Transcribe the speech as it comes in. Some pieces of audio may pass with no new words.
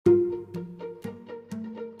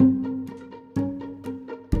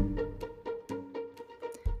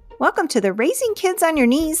Welcome to the Raising Kids on Your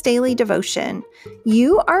Knees daily devotion.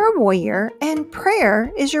 You are a warrior and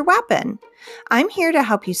prayer is your weapon. I'm here to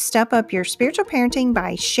help you step up your spiritual parenting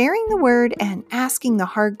by sharing the word and asking the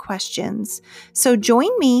hard questions. So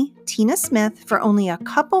join me, Tina Smith, for only a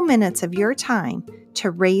couple minutes of your time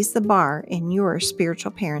to raise the bar in your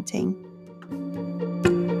spiritual parenting.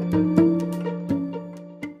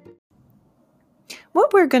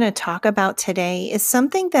 What we're going to talk about today is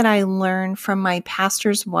something that I learned from my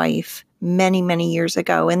pastor's wife many, many years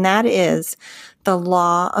ago, and that is the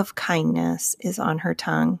law of kindness is on her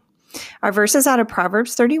tongue. Our verse is out of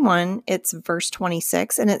Proverbs 31. It's verse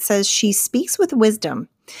 26, and it says, "She speaks with wisdom,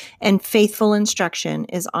 and faithful instruction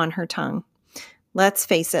is on her tongue." Let's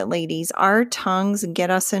face it, ladies, our tongues get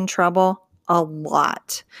us in trouble a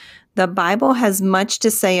lot. The Bible has much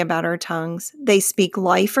to say about our tongues. They speak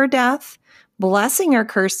life or death, blessing or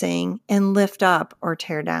cursing, and lift up or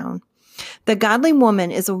tear down. The godly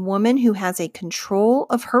woman is a woman who has a control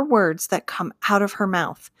of her words that come out of her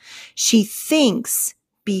mouth. She thinks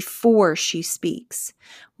before she speaks.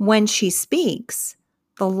 When she speaks,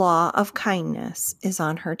 the law of kindness is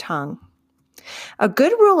on her tongue. A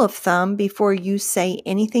good rule of thumb before you say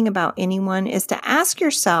anything about anyone is to ask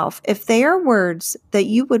yourself if they are words that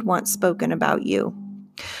you would want spoken about you.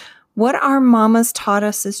 What our mamas taught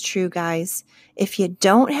us is true, guys. If you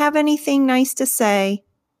don't have anything nice to say,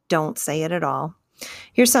 don't say it at all.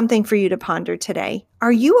 Here's something for you to ponder today.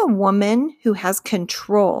 Are you a woman who has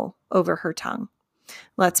control over her tongue?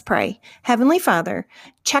 Let's pray. Heavenly Father,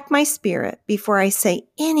 check my spirit before I say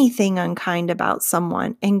anything unkind about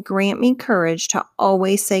someone and grant me courage to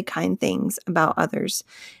always say kind things about others,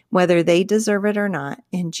 whether they deserve it or not.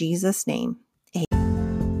 In Jesus' name, amen.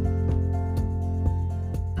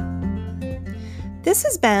 This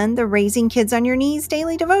has been the Raising Kids on Your Knees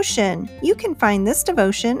daily devotion. You can find this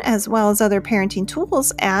devotion as well as other parenting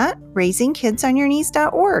tools at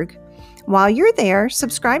raisingkidsonyourknees.org. While you're there,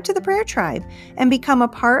 subscribe to the Prayer Tribe and become a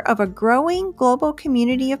part of a growing global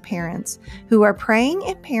community of parents who are praying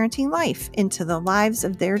and parenting life into the lives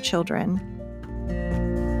of their children.